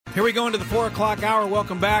Here we go into the 4 o'clock hour.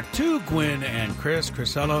 Welcome back to Gwynn and Chris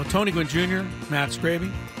Ello, Tony Gwynn Jr., Matt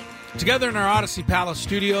Scraby. Together in our Odyssey Palace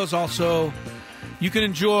studios. Also, you can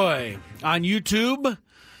enjoy on YouTube.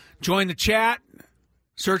 Join the chat.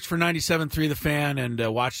 Search for 97.3 The Fan and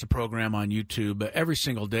watch the program on YouTube every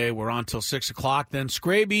single day. We're on till 6 o'clock. Then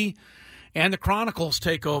Scraby and the Chronicles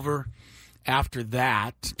take over after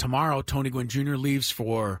that. Tomorrow, Tony Gwynn Jr. leaves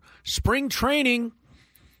for spring training,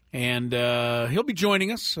 and he'll be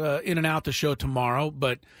joining us in and out the show tomorrow.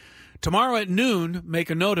 But tomorrow at noon, make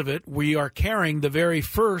a note of it, we are carrying the very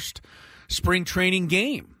first spring training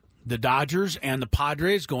game. The Dodgers and the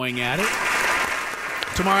Padres going at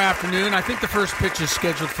it. Tomorrow afternoon, I think the first pitch is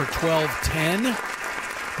scheduled for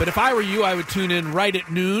 12:10. But if I were you, I would tune in right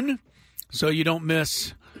at noon so you don't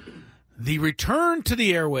miss the return to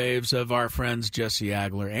the airwaves of our friends Jesse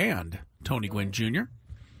Agler and Tony Gwynn Jr.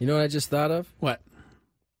 You know what I just thought of? What?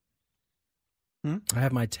 I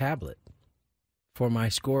have my tablet for my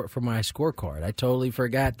scorecard. I totally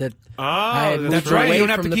forgot that. I had moved that's right. away You don't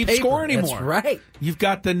have from to the keep paper. score anymore. That's right. You've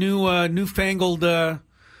got the newfangled. I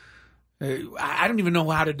don't even know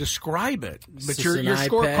how to describe it, but your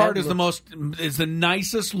scorecard is the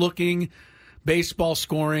nicest looking baseball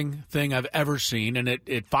scoring thing I've ever seen, and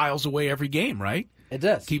it files away every game, right? It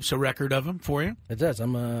does. Keeps a record of them for you. It does.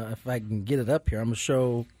 If I can get it up here, I'm gonna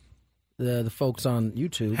show the folks on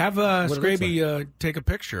YouTube. Have Scraby take a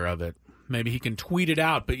picture of it. Maybe he can tweet it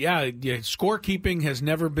out. But yeah, scorekeeping has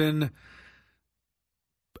never been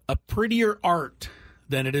a prettier art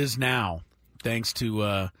than it is now, thanks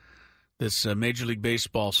to this Major League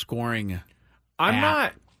Baseball scoring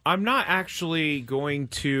app. I'm not actually going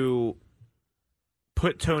to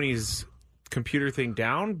put Tony's computer thing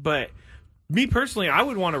down, but me personally, I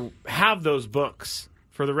would want to have those books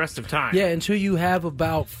for the rest of time. Yeah, until you have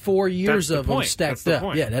about 4 years of them stacked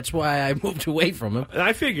up. Yeah, that's why I moved away from them.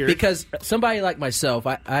 I figured. Because somebody like myself,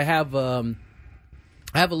 I have a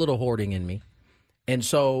little hoarding in me. And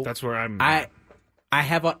so that's where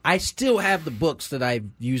I still have the books that I've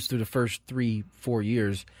used through the first 3-4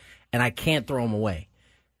 years, and I can't throw them away.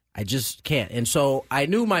 I just can't. And so I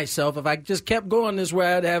knew myself, if I just kept going this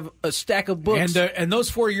way, I'd have a stack of books. And those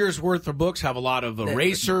 4 years' worth of books have a lot of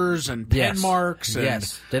erasers and pen marks. And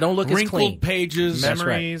they don't look as clean. Wrinkled pages.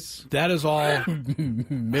 Memories. Right. That is all.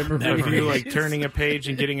 Memories. You like turning a page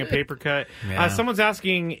and getting a paper cut. Yeah. Someone's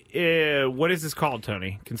asking, what is this called,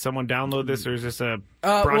 Tony? Can someone download this, or is this a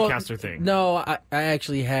broadcaster thing? No, I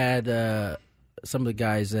actually had some of the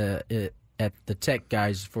guys at the tech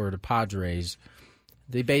guys for the Padres.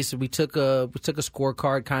 They basically we took a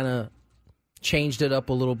scorecard, kind of changed it up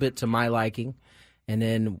a little bit to my liking, and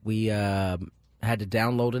then we had to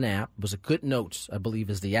download an app. It was a Good Notes, I believe,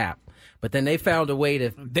 is the app. But then they found a way to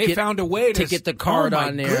get the card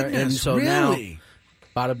on there, and so now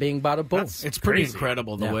bada bing, bada boom. It's pretty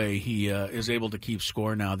incredible the way he is able to keep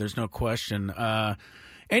score now. There's no question.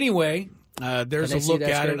 Anyway. There's a look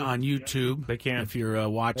at it on YouTube. They can. If you're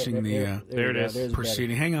watching there it is.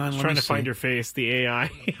 Proceeding. Hang on. Trying to find your face, the AI.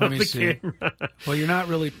 Let me see. Camera. Well, you're not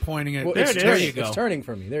really pointing it. Well, there you go. It's turning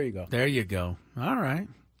for me. There you go. There you go. All right.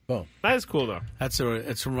 Boom. That is cool, though.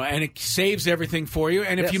 And it saves everything for you.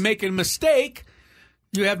 And if you make a mistake,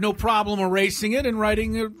 you have no problem erasing it and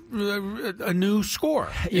writing a new score.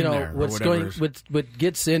 You know what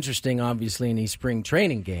gets interesting, obviously, in these spring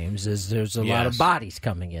training games is there's a lot of bodies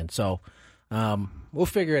coming in. So. We'll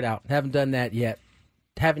figure it out. Haven't done that yet.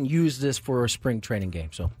 Haven't used this for a spring training game.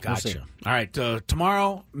 So gotcha. We'll see. All right.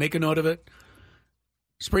 Tomorrow, make a note of it.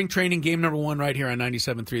 Spring training game number 1 right here on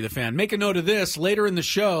 97.3 The Fan. Make a note of this. Later in the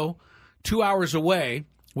show, 2 hours away,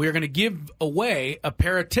 we are going to give away a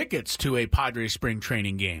pair of tickets to a Padres spring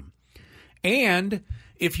training game. And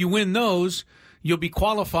if you win those, you'll be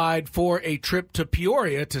qualified for a trip to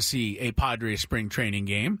Peoria to see a Padres spring training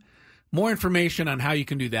game. More information on how you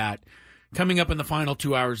can do that coming up in the final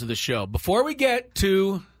 2 hours of the show. Before we get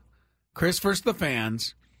to Chris vs. the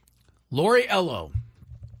Fans, Lori Ello,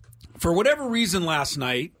 for whatever reason last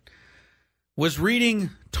night, was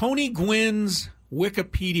reading Tony Gwynn's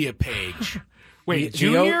Wikipedia page. Wait,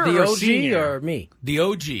 Junior the or OG senior? or me? The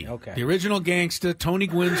OG. Okay. The original gangsta, Tony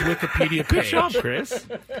Gwynn's Wikipedia page. Good job, Chris.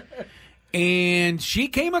 And she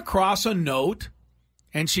came across a note,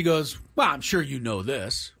 and she goes, well, I'm sure you know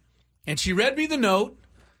this. And she read me the note,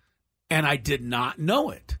 and I did not know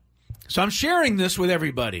it. So I'm sharing this with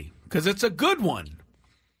everybody because it's a good one.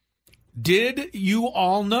 Did you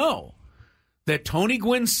all know that Tony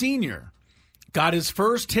Gwynn Sr. got his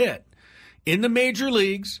first hit in the major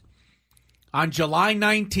leagues on July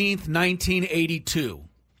 19th, 1982?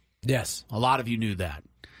 Yes. A lot of you knew that.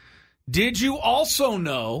 Did you also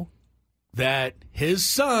know that his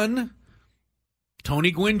son,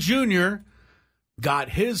 Tony Gwynn Jr., got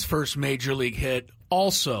his first major league hit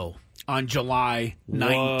also on July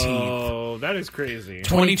 19th. Whoa, that is crazy.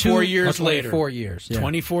 24 years later. 24 years. Yeah.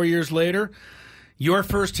 24 years later. Your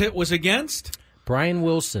first hit was against? Brian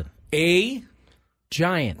Wilson. A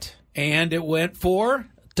Giant. And it went for?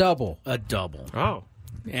 Double. A double. Oh.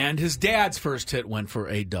 And his dad's first hit went for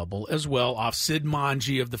a double as well off Sid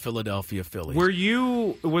Manji of the Philadelphia Phillies.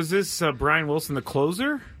 Was this Brian Wilson the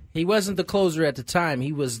closer? He wasn't the closer at the time.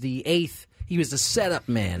 He was the eighth. He was the setup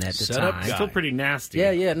man at the Setup time. guy. Still pretty nasty.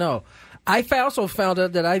 Yeah, no. I also found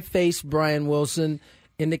out that I faced Brian Wilson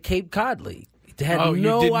in the Cape Cod League. Had you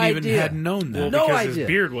no didn't idea. even had known that. Well, No because idea. his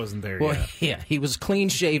beard wasn't there Well, yet. yeah, he was clean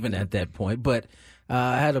shaven at that point. But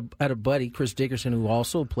I had a buddy, Chris Dickerson, who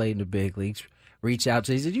also played in the big leagues, reach out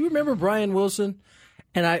to me. He said, "Do you remember Brian Wilson?"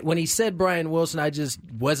 And when he said Brian Wilson, I just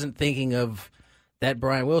wasn't thinking of that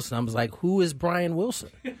Brian Wilson. I was like, "Who is Brian Wilson?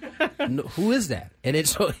 Who is that?" And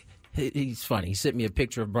it's so he's funny. He sent me a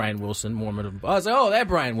picture of Brian Wilson. I was like, "Oh, that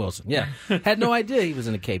Brian Wilson." Yeah, had no idea he was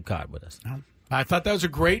in the Cape Cod with us. I thought that was a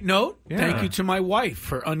great note. Yeah. Thank you to my wife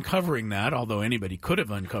for uncovering that, although anybody could have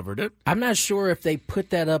uncovered it. I'm not sure if they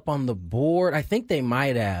put that up on the board. I think they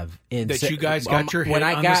might have. That you guys got your hit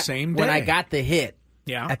on the same When I day. got the hit,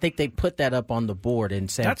 Yeah. I think they put that up on the board in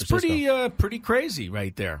San That's Francisco. pretty crazy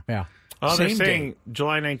right there. Yeah. Oh, they're Same saying day.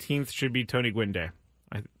 July 19th should be Tony Gwynn Day.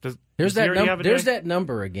 Does There's he that already have a there's day? that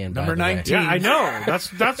number again. by Number the way. 19. Yeah, I know.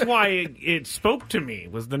 That's why it spoke to me,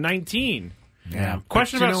 was the 19. Yeah.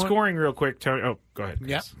 Question But you about know what? scoring real quick, Tony. Oh, go ahead.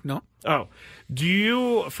 Yeah. No. Oh,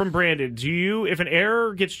 from Brandon, if an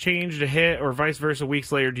error gets changed a hit or vice versa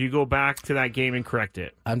weeks later, do you go back to that game and correct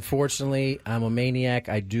it? Unfortunately, I'm a maniac.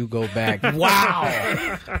 I do go back.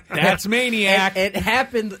 Wow. That's maniac. It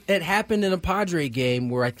happened in a Padre game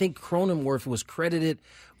where I think Cronenworth was credited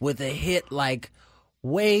with a hit like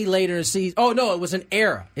way later in the season. Oh no, it was an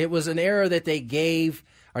error. It was an error that they gave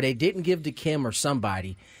or they didn't give to Kim or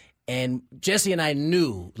somebody. And Jesse and I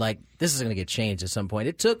knew, like, this is going to get changed at some point.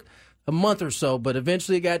 It took a month or so, but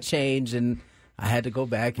eventually it got changed, and I had to go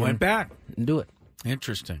back Went back. and do it.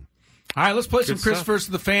 Interesting. All right, let's play some Chris stuff. versus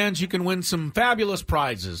the fans. You can win some fabulous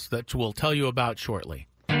prizes that we'll tell you about shortly.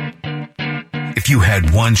 If you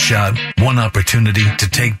had one shot, one opportunity to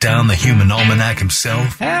take down the human almanac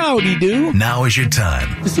himself, Howdy do. now is your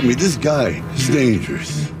time. Listen to me, this guy is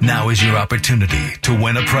dangerous. Now is your opportunity to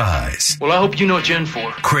win a prize. Well, I hope you know what you're in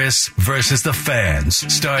for. Chris versus the fans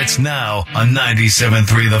starts now on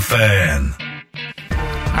 97.3 The Fan.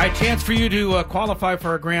 All right, chance for you to qualify for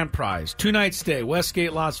our grand prize. 2-night stay,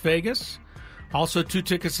 Westgate, Las Vegas. Also 2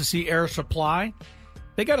 tickets to see Air Supply.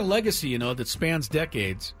 They got a legacy, that spans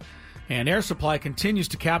decades. And Air Supply continues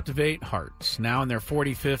to captivate hearts. Now in their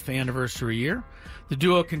 45th anniversary year, the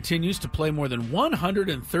duo continues to play more than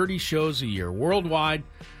 130 shows a year worldwide.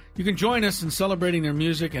 You can join us in celebrating their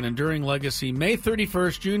music and enduring legacy May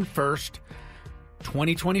 31st, June 1st,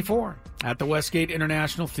 2024 at the Westgate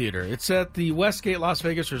International Theater. It's at the Westgate Las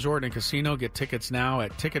Vegas Resort and Casino. Get tickets now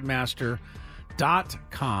at Ticketmaster.com.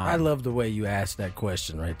 I love the way you asked that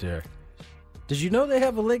question right there. Did you know they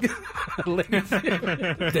have a legacy?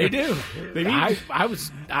 They do. I was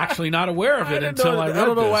actually not aware of it until I read I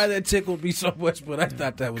don't know this. why that tickled me so much, but I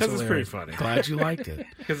thought that was Because hilarious. it's pretty funny. Glad you liked it.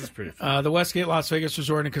 Because it's pretty funny. The Westgate Las Vegas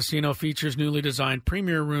Resort and Casino features newly designed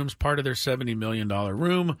premier rooms, part of their $70 million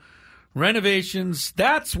room renovations.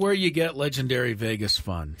 That's where you get legendary Vegas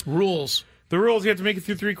fun. Rules. The rules, you have to make it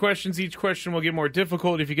through 3 questions. Each question will get more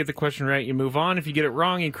difficult. If you get the question right, you move on. If you get it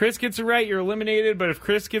wrong and Chris gets it right, you're eliminated. But if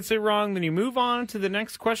Chris gets it wrong, then you move on to the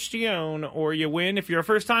next question, or you win if you're a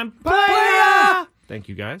first-time player. Thank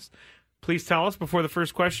you, guys. Please tell us before the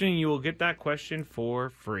first question, and you will get that question for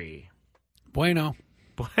free. Bueno.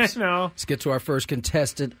 Bueno. Let's get to our first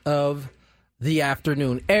contestant of the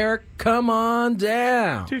afternoon. Eric, come on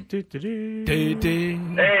down. Do-do-do-do.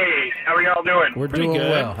 Hey, how are y'all doing? We're Pretty doing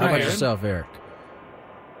good. well. How Pretty about good. yourself, Eric?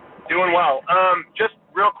 Doing well. Just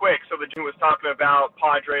real quick, so the June was talking about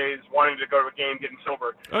Padres wanting to go to a game, getting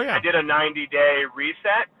sober. Oh, yeah. I did a 90-day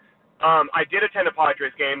reset. I did attend a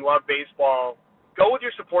Padres game, love baseball. Go with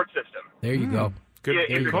your support system. There you go. Good,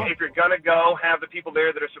 Yeah, good call. if you're going to go, have the people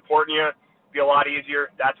there that are supporting you. Be a lot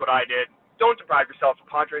easier. That's what I did. Don't deprive yourself of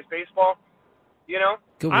Padres baseball.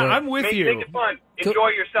 Good work. I'm with you. Make it fun. Enjoy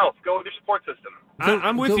yourself. Go with your support system.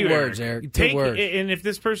 I'm with good you, words, Eric. Good Take, words. And if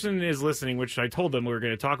this person is listening, which I told them we were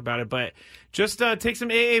going to talk about it, but just take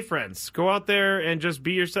some AA friends. Go out there and just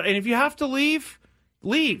be yourself. And if you have to leave,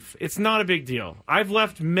 leave. It's not a big deal. I've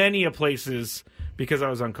left many a places because I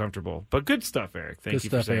was uncomfortable. But good stuff, Eric. Thank Good you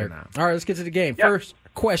stuff, for saying Eric. that. All right, let's get to the game. Yep. First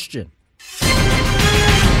question.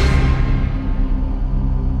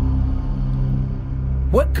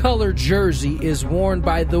 What color jersey is worn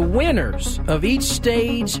by the winners of each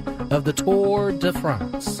stage of the Tour de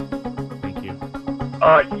France? Thank you.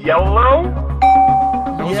 Yellow?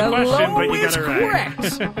 That was a question, but you got it right.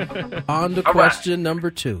 Correct. On to question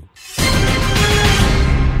number 2.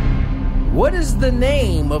 What is the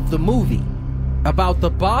name of the movie about the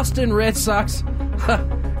Boston Red Sox,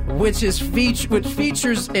 which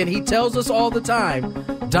features, and he tells us all the time,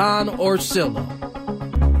 Don Orsillo?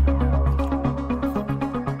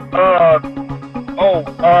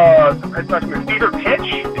 Fever Pitch?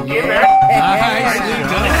 Yeah.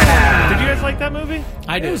 Did you guys like that movie?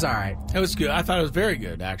 I did. It was all right. It was good. I thought it was very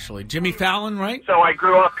good, actually. Jimmy Fallon, right? So I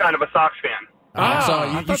grew up kind of a Sox fan. So I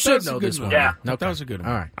you thought that should was a know good this one. one. Yeah. That was a good one.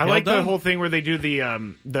 All right. I Well like the done. whole thing where they do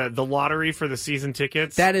the lottery for the season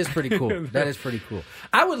tickets. That is pretty cool. That is pretty cool.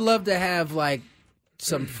 I would love to have like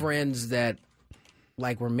some friends that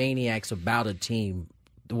like were maniacs about a team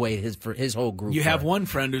the way his whole group. You have were. one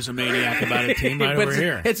friend who's a maniac about a team right But over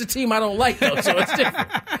here. It's a team I don't like though, so it's different.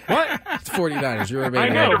 What? It's 49ers. You're a I maniac.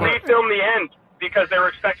 They had know, to refilm the end because they were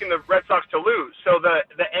expecting the Red Sox to lose. So the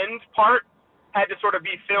end part had to sort of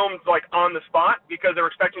be filmed like on the spot because they were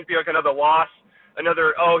expecting it to be like another loss,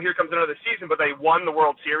 here comes another season, but they won the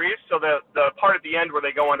World Series. So the part at the end where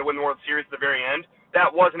they go on to win the World Series at the very end,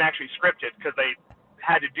 that wasn't actually scripted because they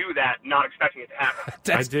had to do that, not expecting it to happen.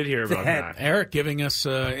 I did hear about that. Eric giving us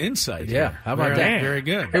insight. Yeah, here. how about very, that? Very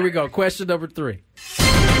good. Here we go. Question number 3.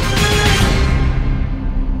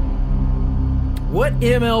 What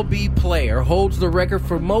MLB player holds the record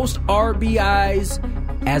for most RBIs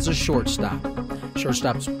as a shortstop?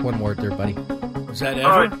 Shortstop's one word there, buddy. Is that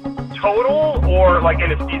ever? Total or like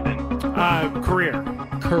in a season? Career.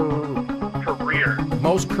 Career.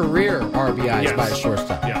 Most career RBIs Yes. by a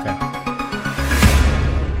shortstop. Yeah. Okay.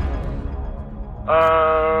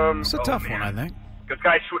 It's a tough one, I think. Because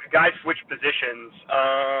guys switch positions.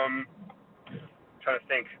 Trying to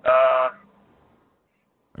think.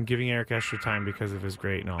 I'm giving Eric extra time because of his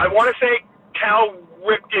great knowledge. I want to say Cal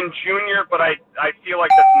Ripken Jr., but I feel like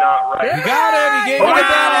that's not right. You got it. He gave you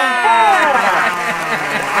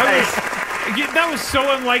the That was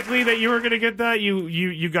so unlikely that you were going to get that.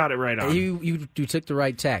 You got it right on. You took the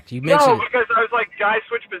right tact. You No, mentioned because I was like, guys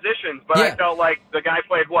switch positions, but Yeah. I felt like the guy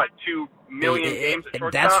played, 2 million games at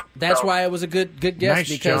shortstop? That's So- why it was a good guess Nice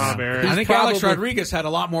because job, Eric. he's I think probably, Alex Rodriguez had a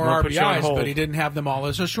lot more We'll put you on RBIs, hold. but he didn't have them all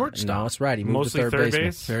as a shortstop. No, that's right. He moved Mostly to third baseman.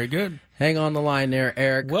 base. Very good. Hang on the line there,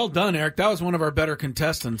 Eric. Well done, Eric. That was one of our better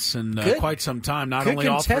contestants in Good. quite some time. Not Good only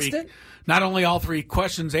contestant? not only all 3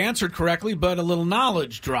 questions answered correctly, but a little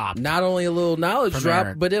knowledge dropped Not only a little knowledge From drop,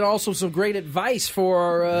 Eric. but then also some great advice for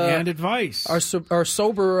our and advice. our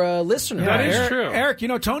sober listeners. That is Eric, true.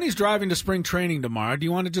 Eric, Tony's driving to spring training tomorrow. Do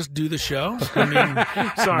you want to just do the show? I mean,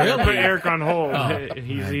 Sorry, I really? put Eric on hold. Oh.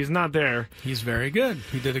 He's not there. He's very good.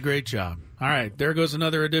 He did a great job. All right, there goes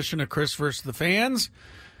another edition of Chris versus the Fans.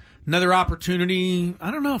 Another opportunity.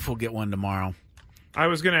 I don't know if we'll get one tomorrow. I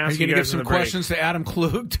was going to Are ask you going to guys give some in the break. questions to Adam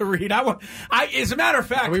Klug to read? As a matter of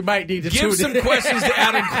fact, We might need to give tune some in. questions to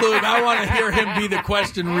Adam Klug. I want to hear him be the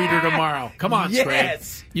question reader tomorrow. Come on, Yes.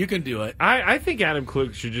 Scrape. You can do it. I think Adam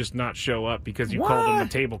Klug should just not show up because you called him a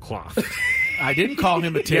tablecloth. I didn't call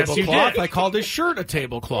him a Yes, you tablecloth. did. I called his shirt a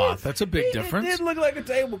tablecloth. That's a big difference. It did look like a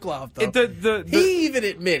tablecloth, though. The He even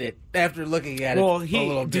admitted after looking at it Well, a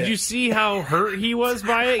little bit. did you see how hurt he was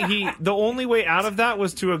by it? The only way out of that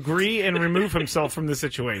was to agree and remove himself from the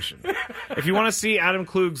situation. If you want to see Adam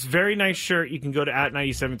Klug's very nice shirt, you can go to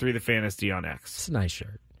 @973 the Fantasy on X. It's a nice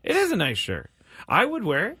shirt. It is a nice shirt. I would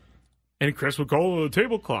wear it, and Chris would call it a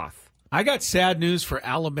tablecloth. I got sad news for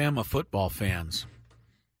Alabama football fans.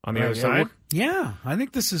 On the other side, Yeah, I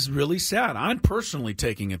think this is really sad. I'm personally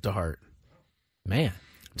taking it to heart. Man.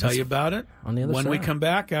 Tell you about it on the other when we side. come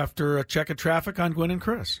back after a check of traffic on Gwynn and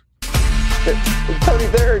Chris. Tony,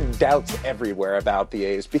 there are doubts everywhere about the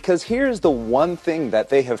A's because here's the one thing that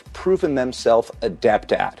they have proven themselves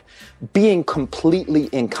adept at: being completely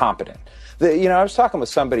incompetent. I was talking with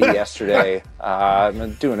somebody yesterday,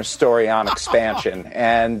 doing a story on expansion,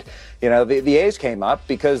 and the A's came up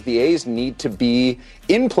because the A's need to be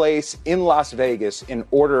in place in Las Vegas in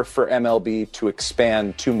order for MLB to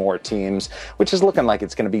expand 2 more teams, which is looking like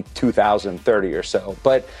it's going to be 2030 or so.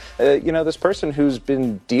 But this person who's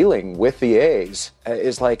been dealing with the A's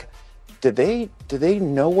is like, do they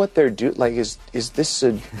know what they're doing? Like, is this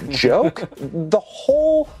a joke? The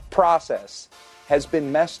whole process has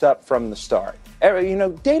been messed up from the start.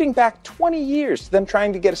 dating back 20 years to them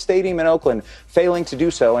trying to get a stadium in Oakland, failing to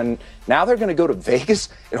do so. And now they're going to go to Vegas,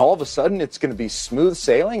 and all of a sudden it's going to be smooth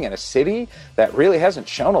sailing in a city that really hasn't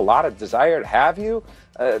shown a lot of desire to have you.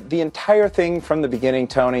 The entire thing from the beginning,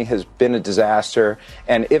 Tony, has been a disaster.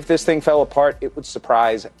 And if this thing fell apart, it would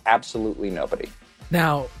surprise absolutely nobody.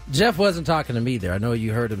 Now, Jeff wasn't talking to me there. I know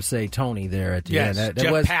you heard him say Tony there at the end.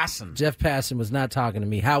 Jeff Passan. Jeff Passan was not talking to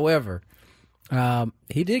me. However,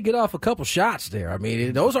 he did get off a couple shots there. I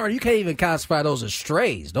mean, those you can't even classify those as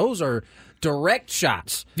strays. Those are direct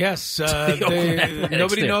shots. Yes.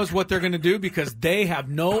 Nobody knows what they're going to do because they have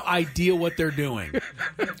no idea what they're doing.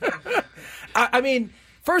 I mean,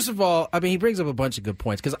 first of all, he brings up a bunch of good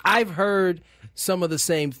points because I've heard some of the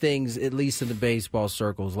same things, at least in the baseball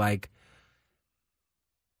circles, like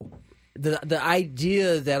the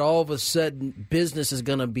idea that all of a sudden business is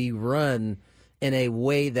going to be run in a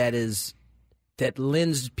way that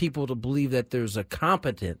lends people to believe that there's a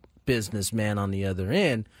competent businessman on the other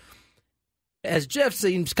end, as Jeff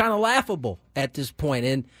seems kind of laughable at this point.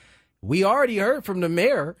 And we already heard from the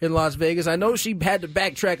mayor in Las Vegas. I know she had to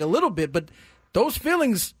backtrack a little bit, but those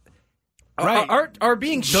feelings are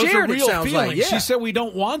being shared. Those are real it sounds feelings. like. Yeah. She said we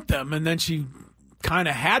don't want them, and then she kind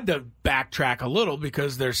of had to backtrack a little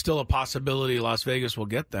because there's still a possibility Las Vegas will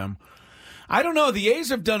get them. I don't know. The A's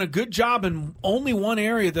have done a good job in only one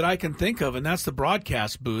area that I can think of, and that's the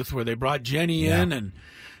broadcast booth where they brought Jenny in, and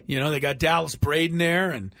they got Dallas Braden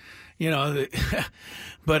there, and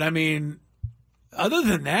but I mean, other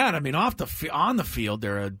than that, I mean, on the field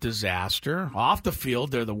they're a disaster. Off the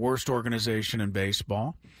field, they're the worst organization in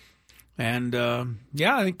baseball. And, I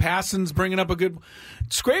think Passan's bringing up a good –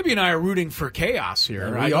 Scraby and I are rooting for chaos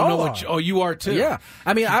here. Yeah, we all are. Oh, you are too. Yeah.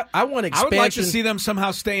 I mean, I want expansion. I would like to see them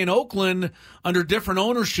somehow stay in Oakland under different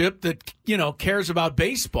ownership that, cares about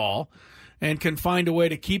baseball and can find a way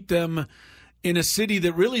to keep them in a city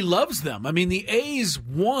that really loves them. I mean, the A's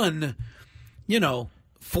won,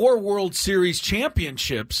 4 World Series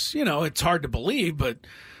championships. It's hard to believe, but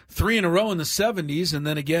 3 in a row in the 70s and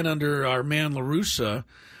then again under our man La Russa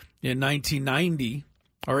in 1990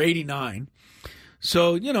 or 89.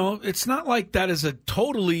 So, it's not like that is a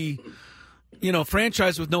totally,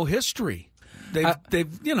 franchise with no history. They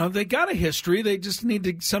got a history. They just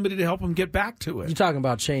need somebody to help them get back to it. You're talking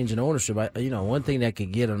about change in ownership. One thing that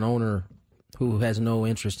could get an owner who has no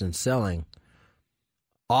interest in selling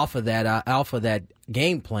off of that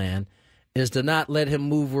game plan is to not let him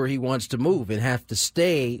move where he wants to move and have to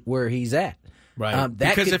stay where he's at. Right.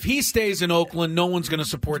 Because if he stays in Oakland, no one's going to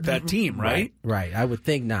support that team, right? Right. I would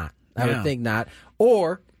think not. Would think not.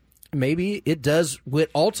 Or maybe it does what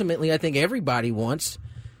ultimately I think everybody wants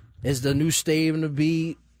is the new stadium to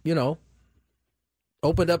be,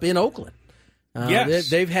 opened up in Oakland. Yes.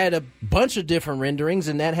 They've had a bunch of different renderings,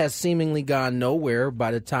 and that has seemingly gone nowhere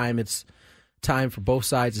by the time it's time for both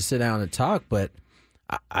sides to sit down and talk. But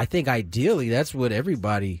I think ideally that's what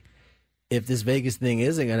everybody, if this Vegas thing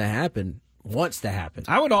isn't going to happen, wants to happen.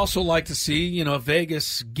 I would also like to see,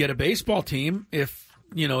 Vegas get a baseball team if,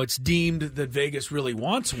 it's deemed that Vegas really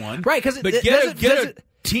wants one. Right, because get a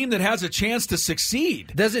team that has a chance to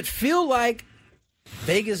succeed. Does it feel like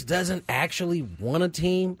Vegas doesn't actually want a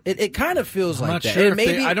team? It kind of feels I'm like not that. Sure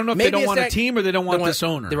I don't know if they don't want a team or they don't want this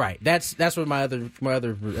owner. Right. That's what my other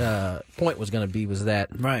point was going to be, was that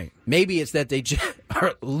right. Maybe it's that they just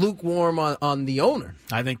are lukewarm on the owner.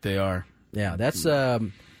 I think they are. Yeah, that's it's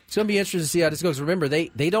going to be interesting to see how this goes. Remember,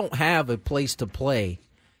 they don't have a place to play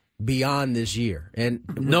beyond this year, and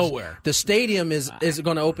nowhere. The stadium is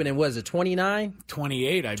going to open in, what is it, 29?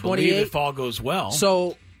 28, I believe, if all goes well.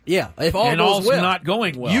 So, yeah, if all goes well. Not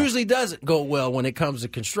going well. Usually doesn't go well when it comes to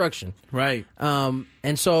construction. Right. And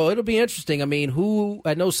so it'll be interesting. I mean,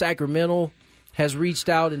 I know Sacramento has reached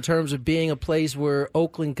out in terms of being a place where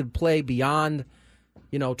Oakland could play beyond,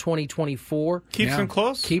 2024. Keeps them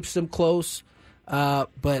close? Keeps them close. But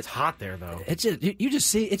it's hot there, though. It just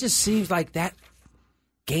seems like that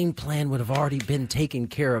game plan would have already been taken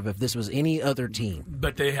care of if this was any other team.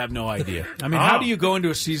 But they have no idea. I mean, how do you go into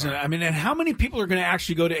a season? I mean, and how many people are going to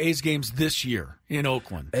actually go to A's games this year in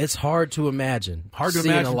Oakland? It's hard to imagine. Hard to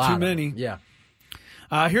imagine too many. Yeah.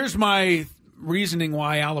 Here's my reasoning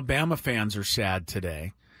why Alabama fans are sad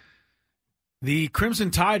today. The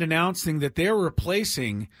Crimson Tide announcing that they're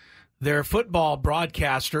replacing their football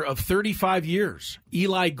broadcaster of 35 years,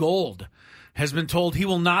 Eli Gold, has been told he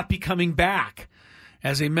will not be coming back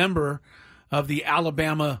as a member of the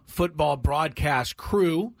Alabama football broadcast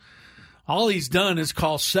crew. All he's done is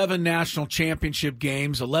call 7 national championship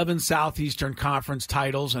games, 11 Southeastern Conference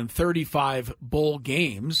titles, and 35 bowl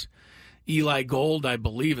games. Eli Gold, I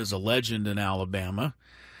believe, is a legend in Alabama.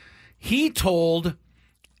 He told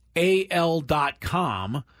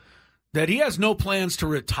AL.com that he has no plans to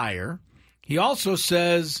retire. He also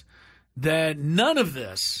says that none of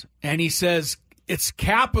this, and he says it's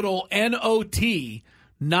capital N-O-T,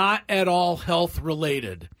 not at all health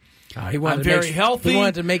related. I'm very healthy. He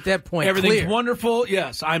wanted to make that point Everything's clear. wonderful.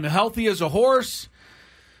 Yes, I'm healthy as a horse.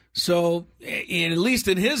 So, at least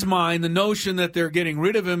in his mind, the notion that they're getting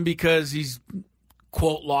rid of him because he's,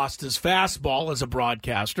 quote, lost his fastball as a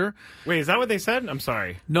broadcaster. Wait, is that what they said? I'm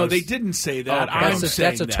sorry. No, they didn't say that. Okay. I'm saying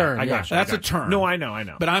that's a term. I got you. That's a term. No, I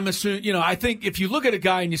know. But I'm assuming, I think if you look at a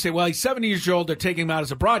guy and you say, well, he's 70 years old, they're taking him out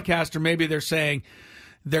as a broadcaster, maybe they're saying,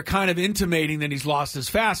 they're kind of intimating that he's lost his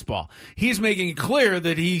fastball. He's making it clear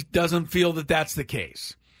that he doesn't feel that that's the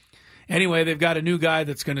case. Anyway, they've got a new guy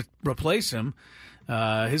that's going to replace him.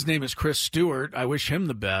 His name is Chris Stewart. I wish him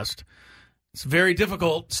the best. It's very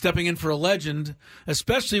difficult stepping in for a legend,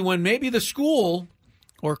 especially when maybe the school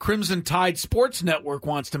or Crimson Tide Sports Network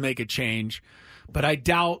wants to make a change, but I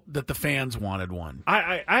doubt that the fans wanted one.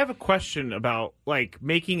 I have a question about,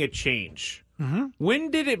 making a change. Mm-hmm.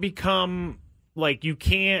 When did it become, you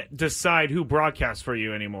can't decide who broadcasts for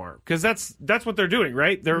you anymore? Because that's what they're doing,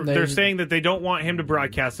 right? They're saying that they don't want him to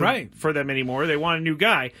broadcast for them anymore. They want a new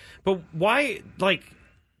guy. But why,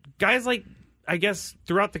 guys I guess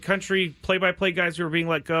throughout the country, play-by-play guys who are being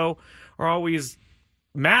let go are always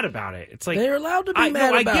mad about it. It's they're allowed to be mad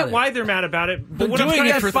about it. I get why they're mad about it. But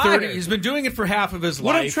He's been doing it for half of his life.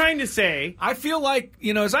 What I'm trying to say, I feel like,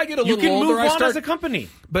 as I get a little older, you can move on as a company.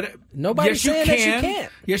 But nobody's saying that you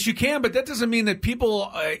can't. Yes, you can, but that doesn't mean that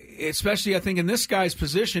people, especially I think in this guy's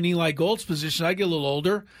position, Eli Gold's position, I get a little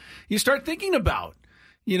older, you start thinking about,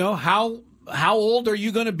 how old are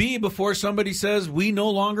you going to be before somebody says, we no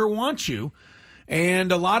longer want you?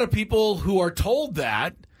 And a lot of people who are told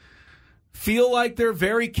that feel like they're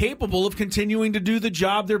very capable of continuing to do the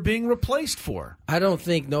job they're being replaced for. I don't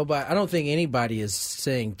think anybody is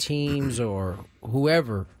saying teams or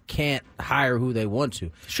whoever can't hire who they want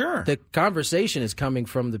to. Sure. The conversation is coming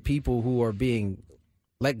from the people who are being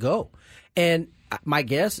let go. And my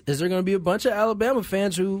guess is there going to be a bunch of Alabama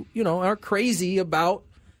fans who, are crazy about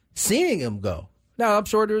seeing him go. Now, I'm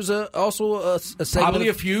sure there's also a segment. Probably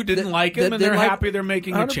a few didn't like him, and they're happy they're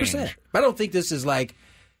making 100%. A change. But I don't think this is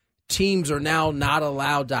teams are now not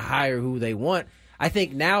allowed to hire who they want. I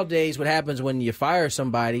think nowadays what happens when you fire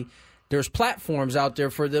somebody, there's platforms out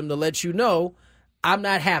there for them to let you know, I'm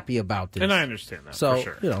not happy about this. And I understand that, so,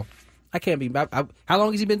 for sure. I can't be. How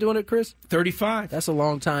long has he been doing it, Chris? 35. That's a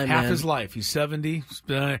long time, Half man. his life. He's 70.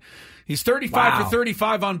 He's 35 for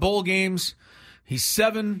 35 on bowl games. He's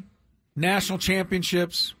 7 national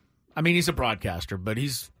championships. I mean, he's a broadcaster, but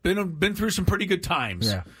he's been through some pretty good times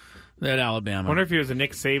at Alabama. I wonder if he was a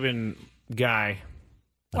Nick Saban guy.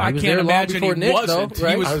 Well, I can't imagine he Nick, wasn't. Though,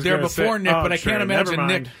 right? He was there before Nick, but I can't imagine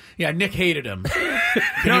Nick. Yeah, Nick hated him. Can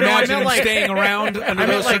you imagine him staying around under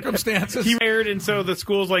those circumstances? He married, and so the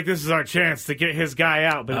school's like, this is our chance to get his guy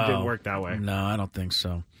out, but it didn't work that way. No, I don't think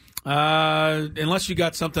so. Unless you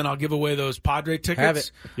got something, I'll give away those Padre tickets. Have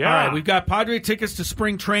it. Yeah. All right, we've got Padre tickets to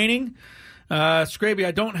spring training. Scraby,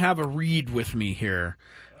 I don't have a read with me here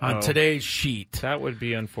on today's sheet. That would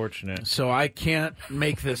be unfortunate. So I can't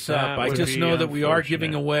make this up. I just know that we are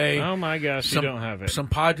giving away. Oh my gosh, you don't have it. Some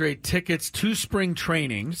Padre tickets to spring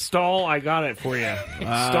training. Stall, I got it for you.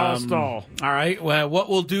 Stall. All right. Well, what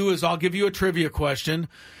we'll do is I'll give you a trivia question.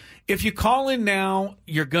 If you call in now,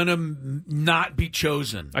 you're going to not be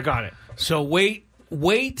chosen. I got it. So wait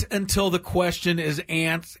until the question is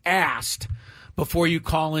asked before you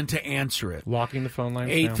call in to answer it. Walking the phone lines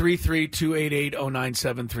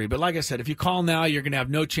 833-288-0973. But like I said, if you call now, you're going to have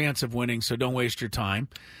no chance of winning, so don't waste your time.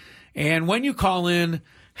 And when you call in,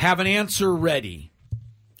 have an answer ready.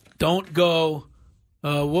 Don't go,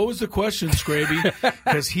 what was the question, Scraby?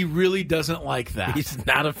 Because he really doesn't like that. He's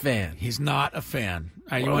not a fan. He's not a fan.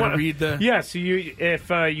 You want to read the... Yeah, so if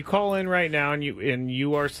you call in right now and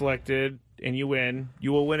you are selected and you win,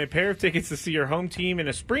 you will win a pair of tickets to see your home team in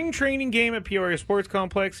a spring training game at Peoria Sports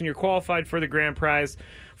Complex, and you're qualified for the grand prize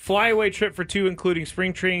flyaway trip for 2, including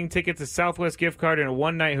spring training tickets, a Southwest gift card, and a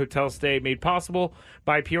one-night hotel stay, made possible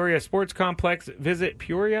by Peoria Sports Complex. Visit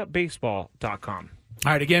PeoriaBaseball.com.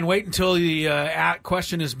 All right, again, wait until the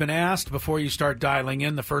question has been asked before you start dialing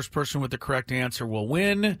in. The first person with the correct answer will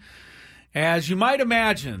win. As you might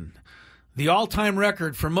imagine, the all-time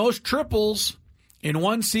record for most triples in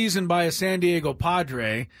one season by a San Diego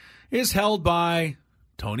Padre is held by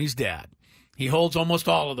Tony's dad. He holds almost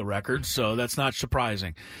all of the records, so that's not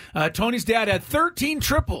surprising. Tony's dad had 13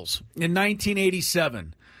 triples in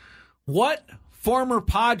 1987. What former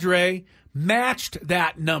Padre matched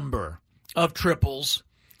that number of triples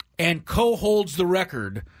and co-holds the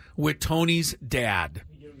record with Tony's dad.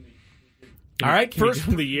 All right, Can first you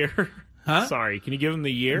give him the year? Huh? Sorry, can you give him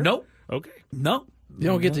the year? Nope. Okay. No. You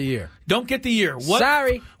don't get the year. Don't get the year.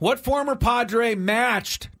 Sorry. What former Padre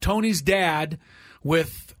matched Tony's dad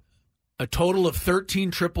with a total of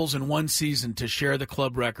 13 triples in one season to share the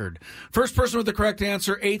club record? First person with the correct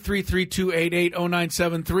answer,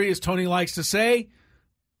 833-288-0973, as Tony likes to say,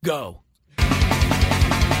 go.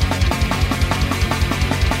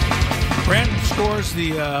 Brandon scores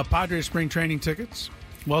the Padres spring training tickets.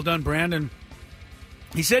 Well done, Brandon.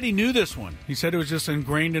 He said he knew this one. He said it was just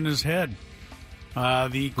ingrained in his head.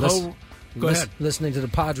 Go ahead. Listening to the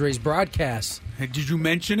Padres broadcast. Hey, did you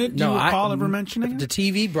mention it? Do No, you recall ever mentioning the it?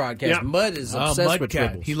 TV broadcast. Yeah. Mud is obsessed with Mudcat.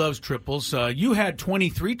 triples. He loves triples. You had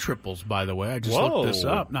 23 triples, by the way. I just looked this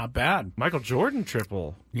up. Not bad. Michael Jordan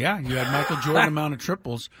triple. Yeah, you had Michael Jordan amount of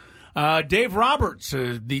triples. Dave Roberts,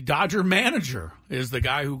 the Dodger manager, is the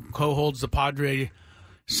guy who co-holds the Padre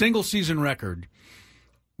single-season record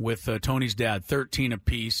with Tony's dad, 13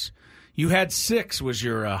 apiece. You had 6 was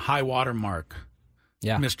your high water mark,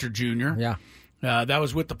 Yeah. Mr. Junior. Yeah. That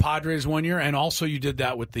was with the Padres one year, and also you did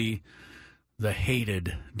that with the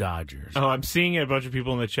hated Dodgers. Oh, I'm seeing a bunch of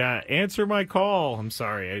people in the chat. Answer my call. I'm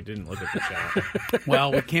sorry, I didn't look at the chat.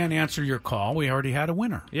 Well, we can't answer your call. We already had a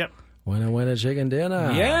winner. Yep. Winner, chicken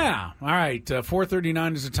dinner. Yeah. All right.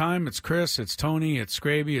 4:39 is the time. It's Chris. It's Tony. It's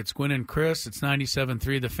Scraby. It's Gwynn and Chris. It's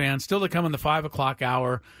 97.3 The Fan. Still to come in the 5 o'clock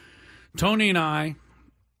hour. Tony and I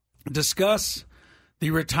discuss the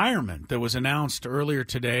retirement that was announced earlier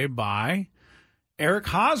today by Eric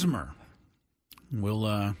Hosmer.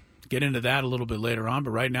 We'll get into that a little bit later on, but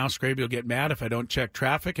right now Scraby will get mad if I don't check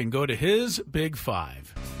traffic and go to his Big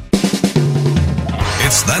Five.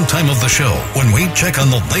 It's that time of the show when we check on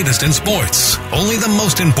the latest in sports. Only the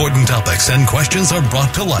most important topics and questions are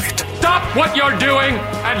brought to light. Stop what you're doing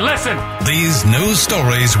and listen. These news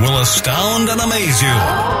stories will astound and amaze you.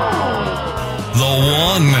 The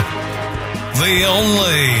one, the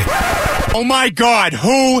only. Oh my God,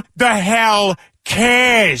 who the hell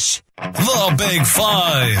cares? The Big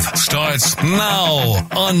Five starts now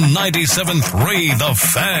on 97.3 The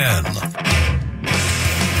Fan.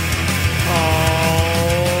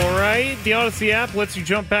 All right. The Odyssey app lets you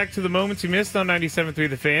jump back to the moments you missed on 97.3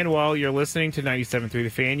 The Fan. While you're listening to 97.3 The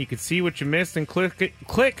Fan, you can see what you missed and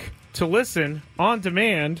click to listen on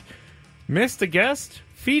demand. Missed a guest,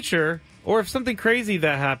 feature, or if something crazy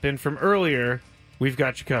that happened from earlier, we've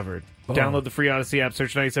got you covered. Download the free Odyssey app,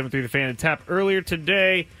 search 97.3 The Fan, and tap earlier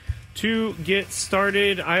today to get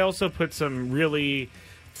started. I also put some really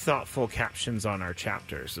thoughtful captions on our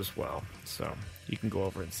chapters as well, so you can go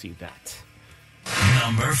over and see that.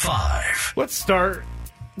 Number 5. Let's start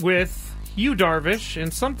with you, Darvish,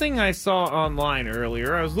 and something I saw online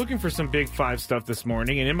earlier. I was looking for some Big Five stuff this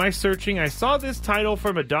morning, and in my searching, I saw this title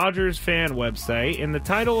from a Dodgers fan website, and the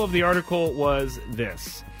title of the article was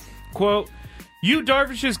this, quote, "You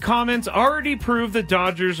Darvish's comments already prove the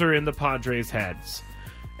Dodgers are in the Padres' heads."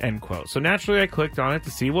 End quote. So naturally I clicked on it to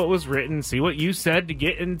see what was written, see what you said to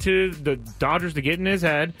get into the Dodgers to get in his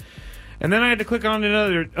head. And then I had to click on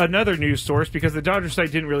another news source because the Dodgers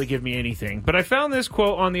site didn't really give me anything. But I found this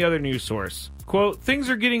quote on the other news source. Quote, "Things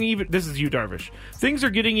are getting even..." This is you, Darvish. "Things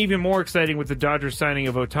are getting even more exciting with the Dodgers signing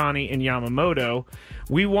of Ohtani and Yamamoto.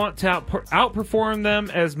 We want to outperform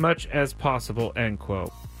them as much as possible." End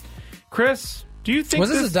quote. Chris, do you think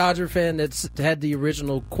was this a Dodger fan that had the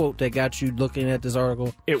original quote that got you looking at this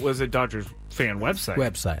article? It was a Dodgers fan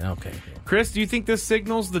website. Okay. Chris, do you think this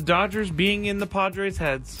signals the Dodgers being in the Padres'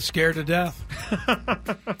 heads? Scared to death.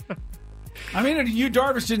 I mean, you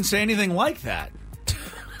Darvish didn't say anything like that.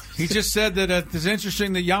 He just said that it's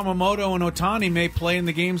interesting that Yamamoto and Ohtani may play in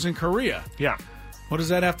the games in Korea. Yeah. What does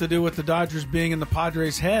that have to do with the Dodgers being in the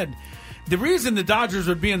Padres' head? The reason the Dodgers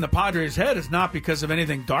would be in the Padres' head is not because of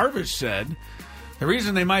anything Darvish said. The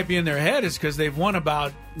reason they might be in their head is because they've won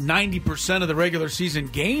about 90% of the regular season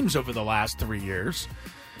games over the last 3 years.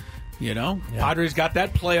 You know, yeah. Padres got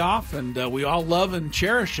that playoff, and we all love and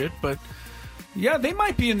cherish it. But, yeah, they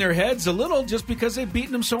might be in their heads a little just because they've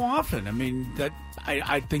beaten them so often. I mean,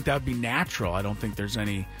 I think that would be natural. I don't think there's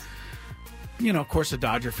any... You know, of course, the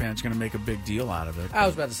Dodger fan's going to make a big deal out of it. I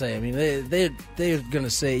was about to say, I mean, they're going to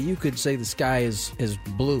say, you could say the sky is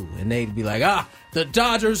blue, and they'd be like, the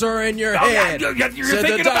Dodgers are in your head. You're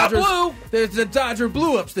thinking about blue. There's the Dodger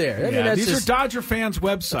blue upstairs. I mean, that's these are Dodger fans'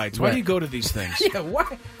 websites. Why do you go to these things? Yeah,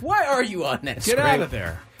 why are you on that? Get out of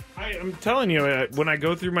there. I'm telling you, when I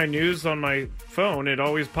go through my news on my phone, it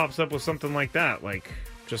always pops up with something like that, like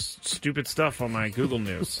just stupid stuff on my Google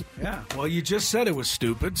News. Yeah, well, you just said it was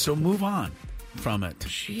stupid, so move on. from it.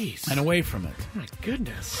 Jeez. And away from it. Oh my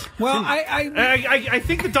goodness. Well, I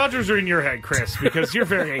think the Dodgers are in your head, Chris, because you're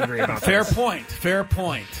very angry about fair this. Fair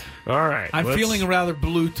point. All right. I'm feeling rather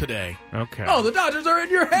blue today. Okay. Oh, the Dodgers are in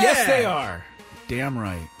your head. Yes, they are. Damn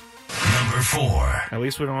right. Number 4. At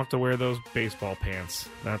least we don't have to wear those baseball pants.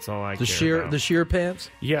 That's all I care about. The sheer pants?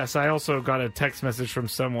 Yes, I also got a text message from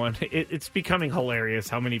someone. It's becoming hilarious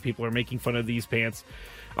how many people are making fun of these pants.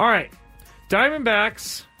 All right.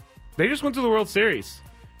 Diamondbacks, they just went to the World Series.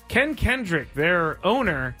 Ken Kendrick, their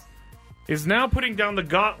owner, is now putting down the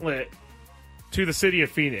gauntlet to the city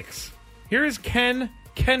of Phoenix. Here is Ken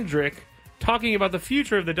Kendrick talking about the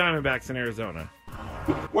future of the Diamondbacks in Arizona.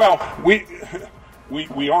 Well, we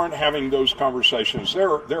aren't having those conversations. There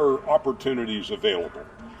are opportunities available.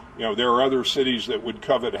 You know, there are other cities that would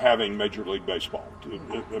covet having Major League Baseball.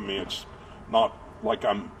 I mean, it's not like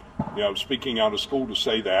I'm, speaking out of school to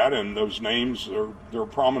say that. And those names they're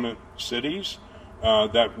prominent cities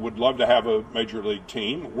that would love to have a Major League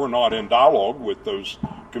team. We're not in dialogue with those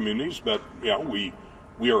communities, but we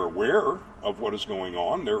are aware of what is going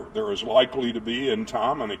on. There is likely to be in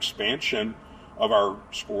time an expansion of our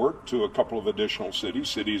sport to a couple of additional cities.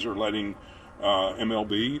 Cities are letting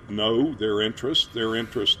MLB know their interest. Their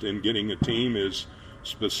interest in getting a team is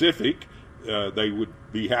specific. They would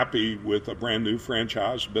be happy with a brand new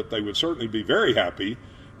franchise, but they would certainly be very happy,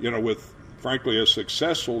 with, frankly, a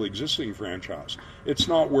successful existing franchise. It's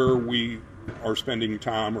not where we are spending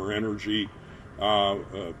time or energy. All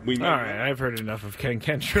right, I've heard enough of Ken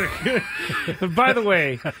Kendrick. By the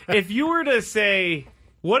way, if you were to say,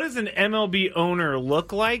 what does an MLB owner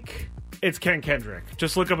look like? It's Ken Kendrick.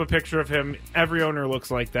 Just look up a picture of him. Every owner looks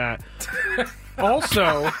like that.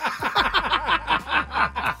 Also,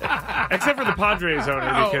 except for the Padres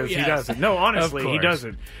owner, because he doesn't. No, honestly, he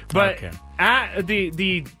doesn't. But at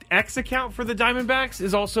the X account for the Diamondbacks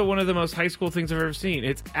is also one of the most high school things I've ever seen.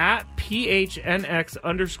 It's at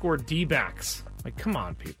PHNX_D-backs. Like, come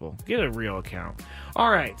on, people. Get a real account. All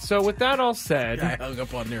right, so with that all said... I hung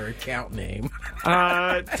up on their account name.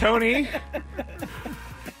 Tony,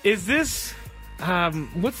 is this...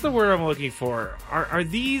 what's the word I'm looking for? Are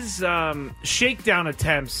these shakedown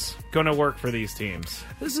attempts going to work for these teams?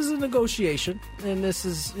 This is a negotiation, and this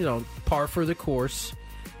is, par for the course.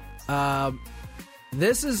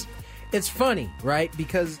 It's funny, right?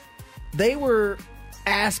 Because they were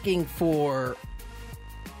asking for...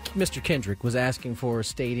 Mr. Kendrick was asking for a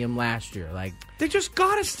stadium last year. Like, they just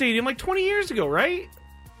got a stadium like 20 years ago, right?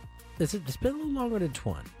 It's been a little longer than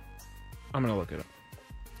 20. I'm going to look it up.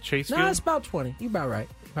 Chase No, Field? it's about 20. You're about right.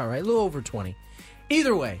 A little over 20.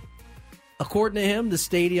 Either way, according to him, the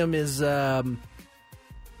stadium is not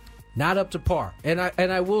up to par. And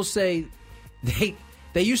I will say they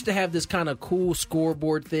used to have this kind of cool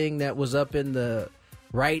scoreboard thing that was up in the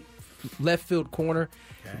left field corner.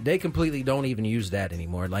 Okay. They completely don't even use that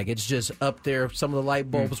anymore. Like, it's just up there. Some of the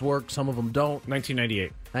light bulbs work, some of them don't.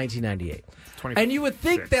 1998. And you would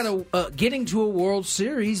think that getting to a World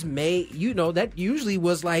Series that usually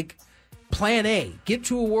was like plan A. Get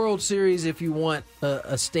to a World Series if you want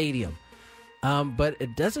a stadium. But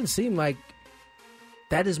it doesn't seem like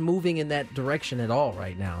that is moving in that direction at all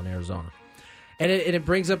right now in Arizona. And it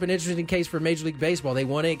brings up an interesting case for Major League Baseball. They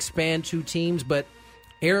want to expand 2 teams, but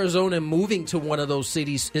Arizona moving to one of those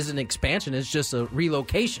cities isn't expansion. It's just a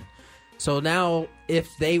relocation. So now,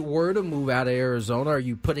 if they were to move out of Arizona, are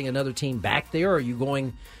you putting another team back there? Or are you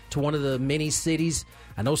going to one of the mini cities?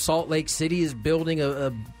 I know Salt Lake City is building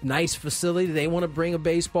a nice facility. They want to bring a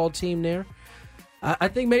baseball team there. I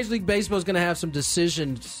think Major League Baseball is going to have some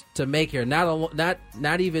decisions to make here. Not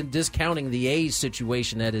even discounting the A's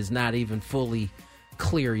situation that is not even fully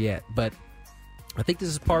clear yet. But I think this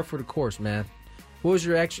is par for the course, man. What was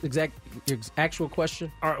your actual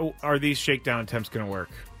question? Are these shakedown attempts going to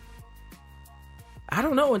work? I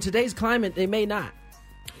don't know. In today's climate, they may not.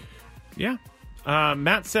 Yeah.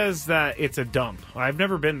 Matt says that it's a dump. I've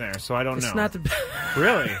never been there, so I don't know. It's not the...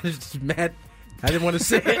 Really? Matt, I didn't want to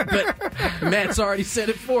say it, but Matt's already said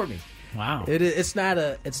it for me. Wow. It's not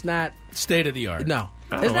state of the art. No.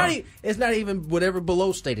 It's not even whatever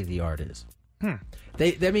below state of the art is.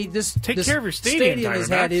 Take care of your stadium. Stadium has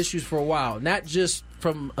had issues for a while, not just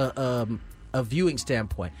from a viewing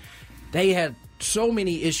standpoint. They had so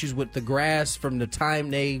many issues with the grass from the time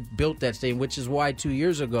they built that stadium, which is why 2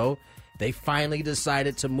 years ago they finally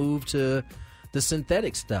decided to move to the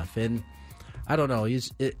synthetic stuff. And I don't know,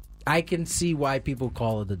 I can see why people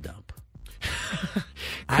call it a dump.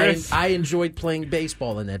 I enjoyed playing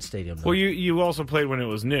baseball in that stadium, though. Well, you also played when it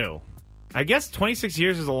was new. I guess 26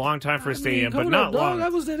 years is a long time for a stadium, but not long.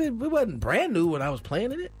 It wasn't brand new when I was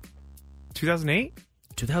playing in it. 2008?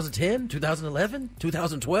 2010, 2011,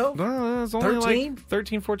 2012, It's only 13? like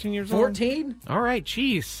 13, 14 years old. 14. All right,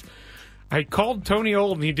 jeez. I called Tony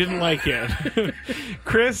old and he didn't like it.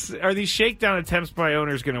 Chris, are these shakedown attempts by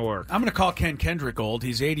owners going to work? I'm going to call Ken Kendrick old.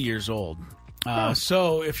 He's 80 years old.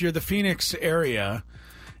 So if you're the Phoenix area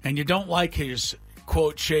and you don't like his,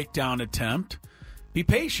 quote, shakedown attempt, be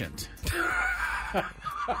patient.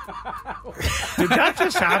 Did that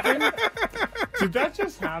just happen? Did that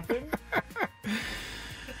just happen?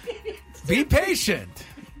 Be patient.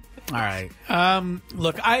 All right.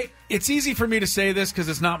 Look, it's easy for me to say this because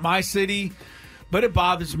it's not my city, but it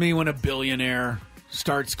bothers me when a billionaire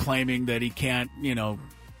starts claiming that he can't,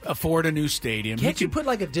 afford a new stadium. Can't you put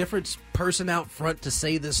like a different person out front to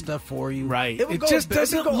say this stuff for you? Right. It just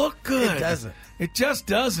doesn't look good. It doesn't. It just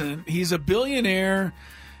doesn't. He's a billionaire.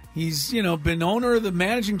 He's, been owner of the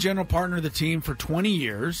managing general partner of the team for 20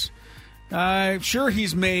 years. Sure,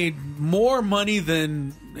 he's made more money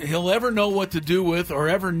than he'll ever know what to do with or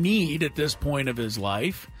ever need at this point of his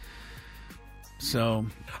life. So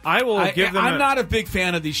I'm not a big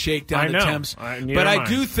fan of these shakedown attempts, but I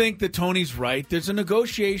do think that Tony's right. There's a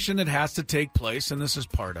negotiation that has to take place, and this is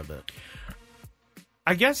part of it.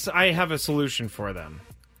 I guess I have a solution for them.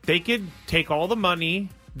 They could take all the money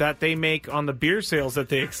that they make on the beer sales that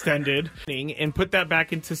they extended and put that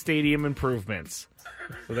back into stadium improvements.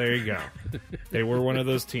 So there you go. They were one of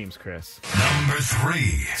those teams, Chris. Number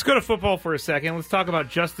 3. Let's go to football for a second. Let's talk about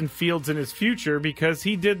Justin Fields and his future, because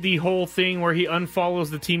he did the whole thing where he unfollows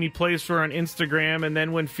the team he plays for on Instagram, and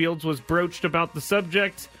then when Fields was broached about the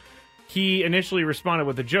subject, he initially responded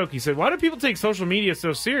with a joke. He said, "Why do people take social media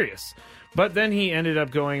so serious?" But then he ended up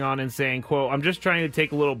going on and saying, quote, "I'm just trying to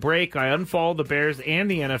take a little break. I unfollowed the Bears and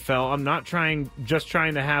the NFL. I'm not just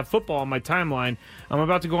trying to have football on my timeline. I'm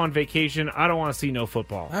about to go on vacation. I don't want to see no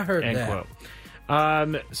football." I heard end that.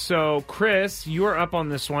 Quote. So, Chris, you are up on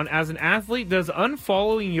this one. As an athlete, does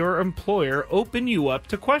unfollowing your employer open you up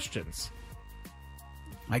to questions?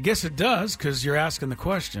 I guess it does, because you're asking the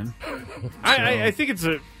question. I think it's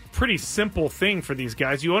a pretty simple thing for these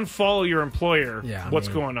guys. You unfollow your employer. What's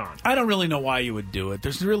going on? I don't really know why you would do it.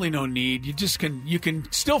 There's really no need. You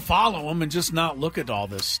can still follow them and just not look at all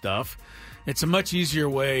this stuff. It's a much easier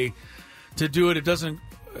way to do it. It doesn't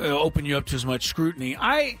open you up to as much scrutiny.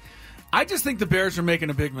 I just think the Bears are making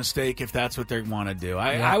a big mistake if that's what they want to do.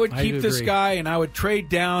 I would keep this guy, and I would trade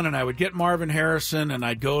down, and I would get Marvin Harrison, and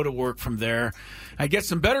I'd go to work from there. I'd get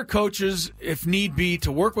some better coaches, if need be,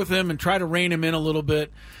 to work with him and try to rein him in a little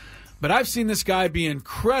bit. But I've seen this guy be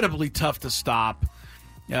incredibly tough to stop.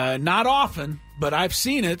 Not often, but I've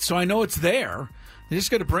seen it, so I know it's there. They just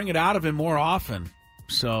got to bring it out of him more often.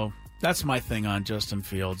 So that's my thing on Justin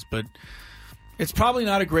Fields. But it's probably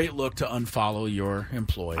not a great look to unfollow your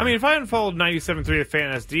employer. I mean, if I unfollowed 97.3 the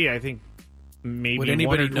Fan SD, I think maybe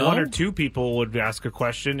one or two people would ask a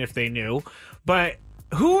question if they knew. But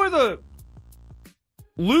who are the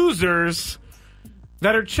losers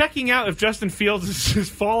that are checking out if Justin Fields is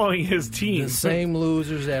just following his team? The same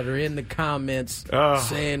losers that are in the comments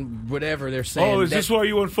saying whatever they're saying. Oh, is this why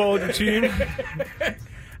you unfollowed your team?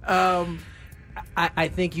 I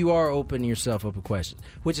think you are opening yourself up a question,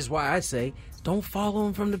 which is why I say don't follow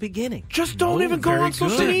him from the beginning. Just don't even go on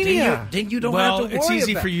social media. Then you don't have to worry it's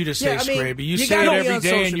easy about for you to say, Scraby. You you say it gotta be every on day,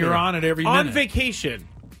 social and you're media. on it every minute. On vacation,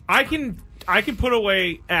 I can put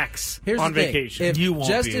away X Here's on the thing. vacation. If You won't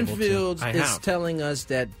be Justin able to. Fields I is have. telling us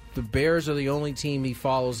that the Bears are the only team he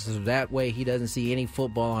follows, so that way he doesn't see any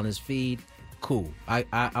football on his feed, cool. I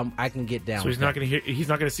can get down. So with he's not that. going to he's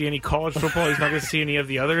not going to see any college football. He's not going to see any of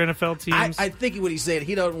the other NFL teams. I think what he said,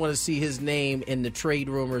 he doesn't want to see his name in the trade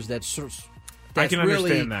rumors that's I can really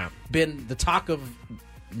understand that. been the talk of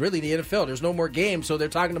really the NFL. There's no more games, so they're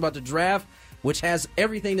talking about the draft, which has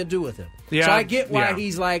everything to do with him. Yeah, so I get why yeah.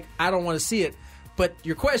 he's like, I don't want to see it. But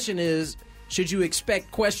your question is, should you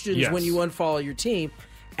expect questions Yes. when you unfollow your team?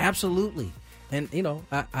 Absolutely. And,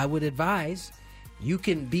 I would advise you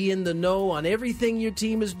can be in the know on everything your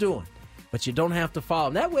team is doing, but you don't have to follow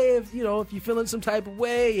them. That way, if you're feeling some type of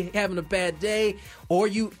way, having a bad day, or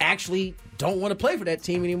you actually don't want to play for that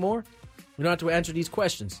team anymore, you don't have to answer these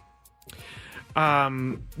questions.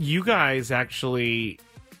 You guys actually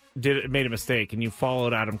made a mistake, and you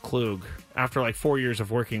followed Adam Klug after like 4 years of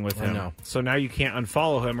working with him. know. So now you can't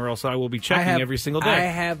unfollow him, or else I will be checking every single day. I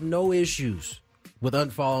have no issues with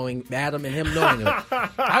unfollowing Adam and him knowing it.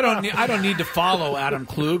 I don't need to follow Adam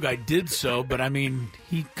Klug. I did so, but I mean,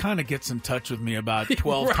 he kind of gets in touch with me about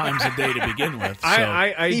 12 times a day to begin with. So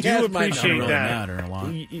I do appreciate really that. Matter a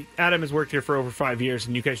lot. Adam has worked here for over 5 years,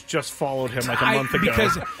 and you guys just followed him like a month ago.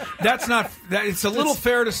 Because that's not. It's a little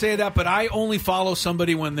fair to say that, but I only follow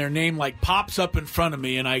somebody when their name like pops up in front of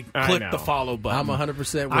me, and I click the follow button. I'm 100%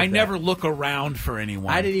 with I that. never look around for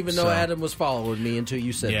anyone. I didn't even know Adam was following me until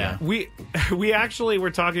you said that. We actually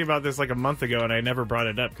were talking about this like a month ago, and I never brought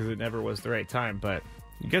it up because it never was the right time. But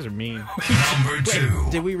you guys are mean. Number 2.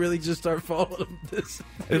 Did we really just start following this?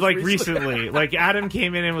 Like recently, like Adam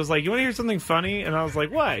came in and was like, "You want to hear something funny?" And I was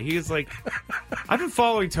like, "What?" He was like, "I've been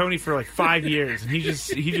following Tony for like 5 years, and he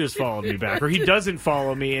just followed me back, or he doesn't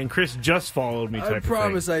follow me, and Chris just followed me." I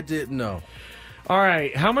promise I didn't know. All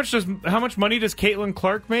right, how much money does Caitlin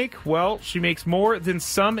Clark make? Well, she makes more than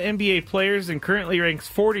some NBA players and currently ranks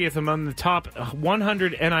 40th among the top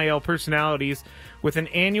 100 NIL personalities with an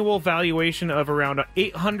annual valuation of around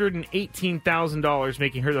 $818,000,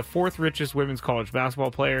 making her the 4th richest women's college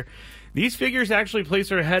basketball player. These figures actually place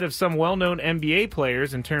her ahead of some well-known NBA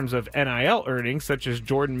players in terms of NIL earnings, such as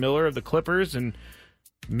Jordan Miller of the Clippers and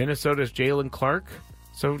Minnesota's Jalen Clark.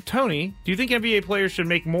 So, Tony, do you think NBA players should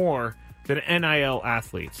make more than NIL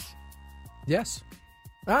athletes? Yes.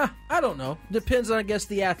 I don't know. Depends on, I guess,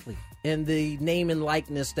 the athlete and the name and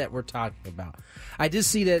likeness that we're talking about. I did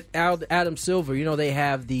see that Adam Silver, they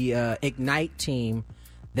have the Ignite team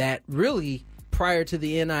that really, prior to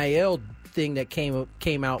the NIL thing that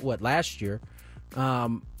came out, last year,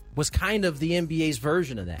 was kind of the NBA's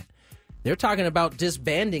version of that. They're talking about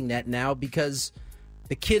disbanding that now because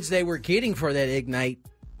the kids they were getting for that Ignite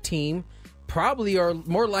team probably are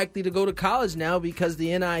more likely to go to college now because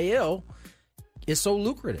the NIL is so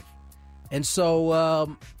lucrative. And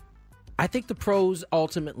so I think the pros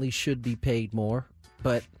ultimately should be paid more,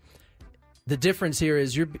 but the difference here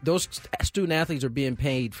is those student athletes are being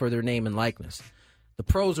paid for their name and likeness. The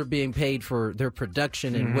pros are being paid for their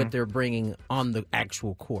production and what they're bringing on the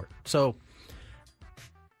actual court. So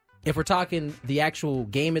if we're talking the actual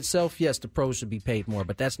game itself, yes, the pros should be paid more,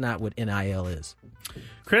 but that's not what NIL is.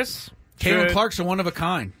 Chris? Caitlin Clark's a one of a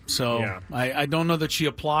kind, so Yeah. I don't know that she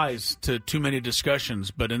applies to too many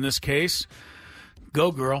discussions, but in this case,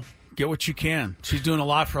 go girl, get what you can. She's doing a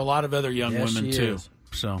lot for a lot of other young women too. Is.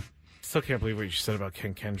 So Still can't believe what you said about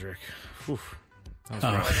Ken Kendrick. Oof. That was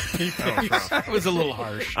rough. That was rough. that was a little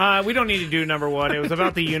harsh. We don't need to do number 1. It was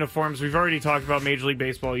about the uniforms. We've already talked about Major League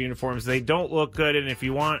Baseball uniforms. They don't look good, and if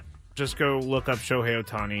you want, just go look up Shohei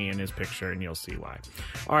Ohtani and his picture, and you'll see why.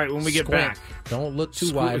 All right, when we get back... Don't look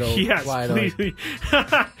too wide open. Yes, wide please.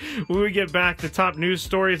 When we get back, the top news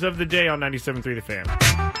stories of the day on 97.3 The Fan.